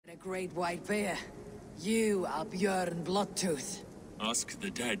great white bear. You are Björn Bloodtooth. Ask the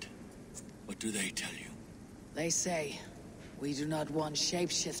dead. What do they tell you? They say, we do not want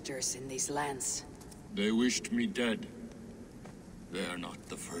shapeshifters in these lands. They wished me dead. They are not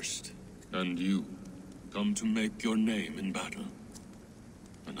the first. And you, come to make your name in battle.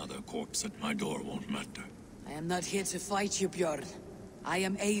 Another corpse at my door won't matter. I am not here to fight you, Björn. I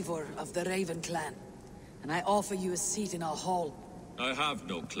am Eivor of the Raven clan, and I offer you a seat in our hall. I have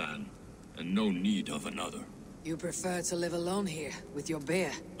no clan, and no need of another. You prefer to live alone here, with your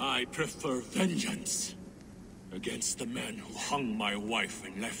bear? I prefer vengeance. Against the man who hung my wife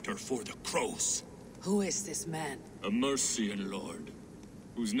and left her for the crows. Who is this man? A Mercian lord,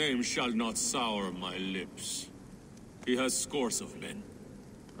 whose name shall not sour my lips. He has scores of men.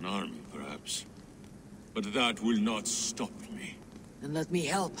 An army, perhaps. But that will not stop me. Then let me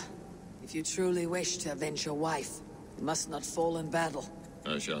help. If you truly wish to avenge your wife, you must not fall in battle.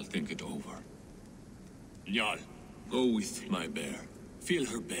 I shall think it over. Njal, go with my bear. Feel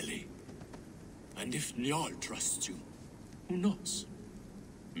her belly. And if Njal trusts you, who knows?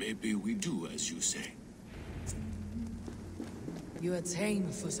 Maybe we do as you say. You are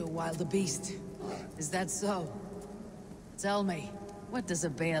tame for so wild a beast. Is that so? Tell me, what does a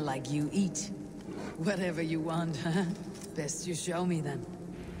bear like you eat? Whatever you want, huh? Best you show me then.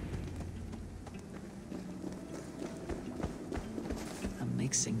 A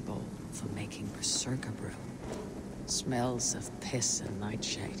mixing bowl for making Berserker brew. Smells of piss and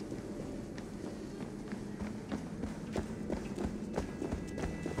nightshade.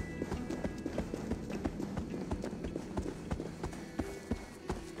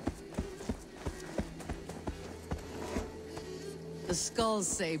 The skulls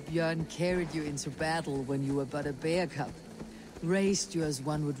say Björn carried you into battle when you were but a bear cub. Raised you as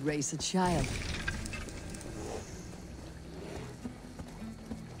one would raise a child.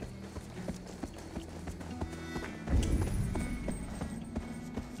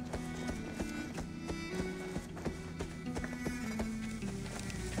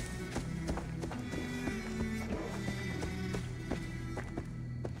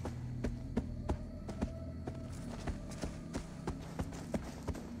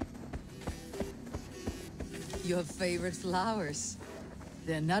 Your favorite flowers.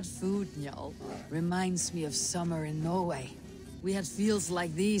 They're not food, Njal. Reminds me of summer in Norway. We had fields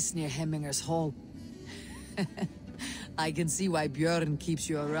like these near Hemminger's Hall. I can see why Björn keeps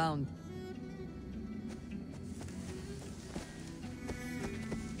you around.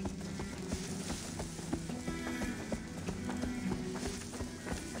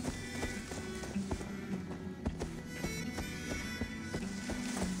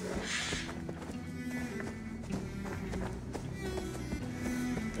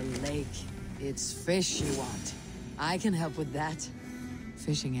 It's fish you want. I can help with that.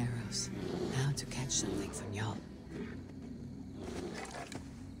 Fishing arrows. Now to catch something for Njal.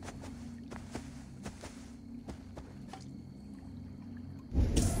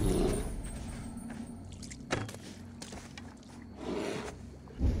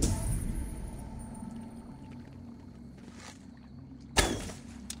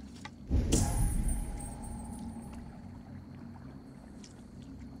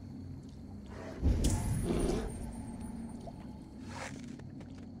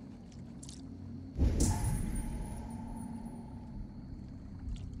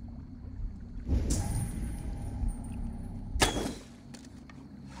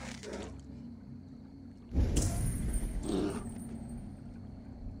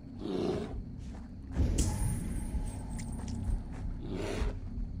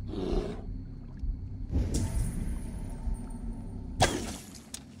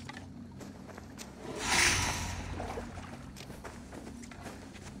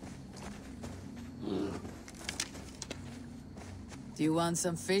 Do you want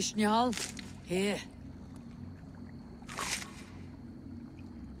some fish, Njal? Here.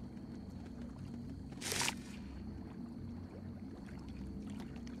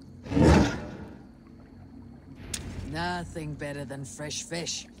 Nothing better than fresh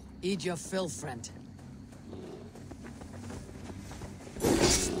fish. Eat your fill, friend.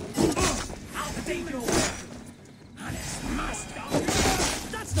 I'll take you! Honest master!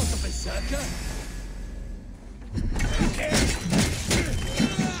 That's not the Berserker!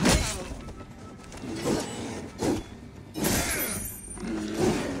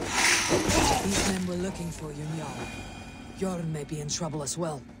 These men were looking for you, Njal. Björn may be in trouble as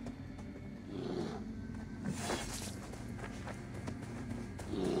well.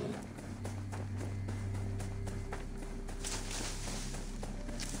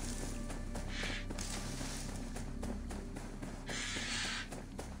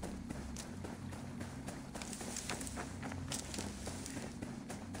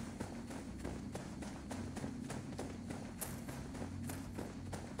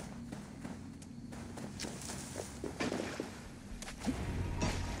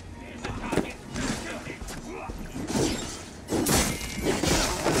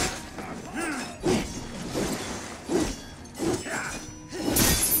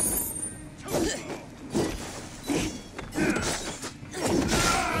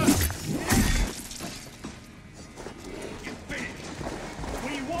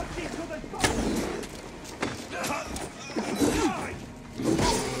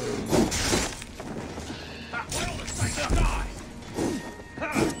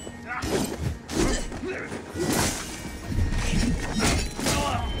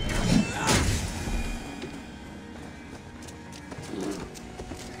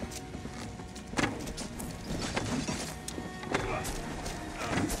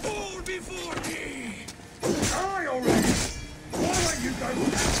 before me! Die already! Why don't you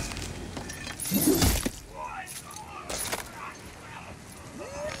go back?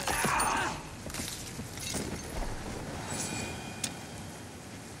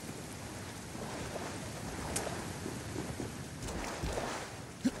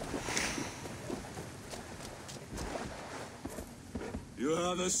 You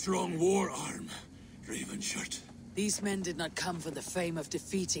have a strong war arm, Ravenshirt. These men did not come for the fame of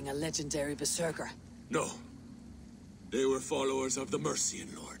defeating a legendary berserker. No. They were followers of the Mercian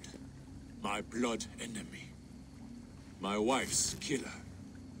Lord. My blood enemy. My wife's killer.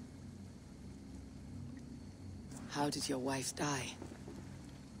 How did your wife die?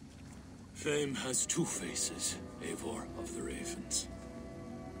 Fame has two faces, Eivor of the Ravens.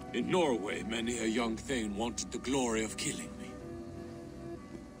 In Norway, many a young thane wanted the glory of killing me.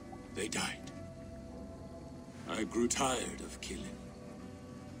 They died. I grew tired of killing.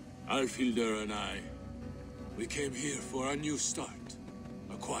 Alfhildr and I, we came here for a new start.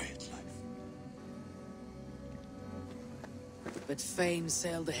 A quiet life. But fame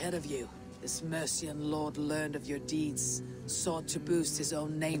sailed ahead of you. This Mercian lord learned of your deeds, sought to boost his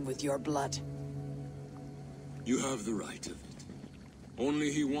own name with your blood. You have the right of it.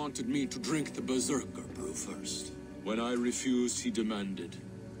 Only he wanted me to drink the Berserker brew first. When I refused, he demanded.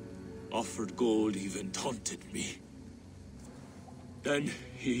 Offered gold, even taunted me. Then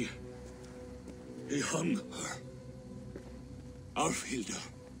he hung her. Alfhildr.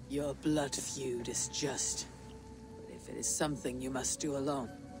 Your blood feud is just. But if it is something you must do alone.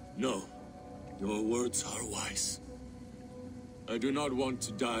 No. Your words are wise. I do not want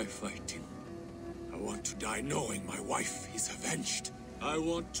to die fighting. I want to die knowing my wife is avenged. I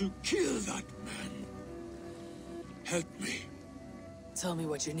want to kill that man. Help me. Tell me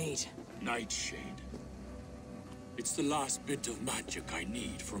what you need. Nightshade. It's the last bit of magic I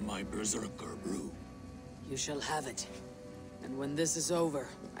need for my Berserker brew. You shall have it. And when this is over,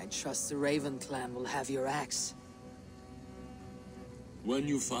 I trust the Raven clan will have your axe. When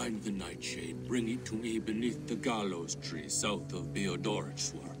you find the Nightshade, bring it to me beneath the gallows tree south of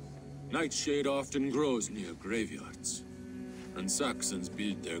Beodorichtswar. Nightshade often grows near graveyards. And Saxons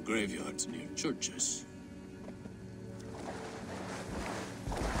build their graveyards near churches.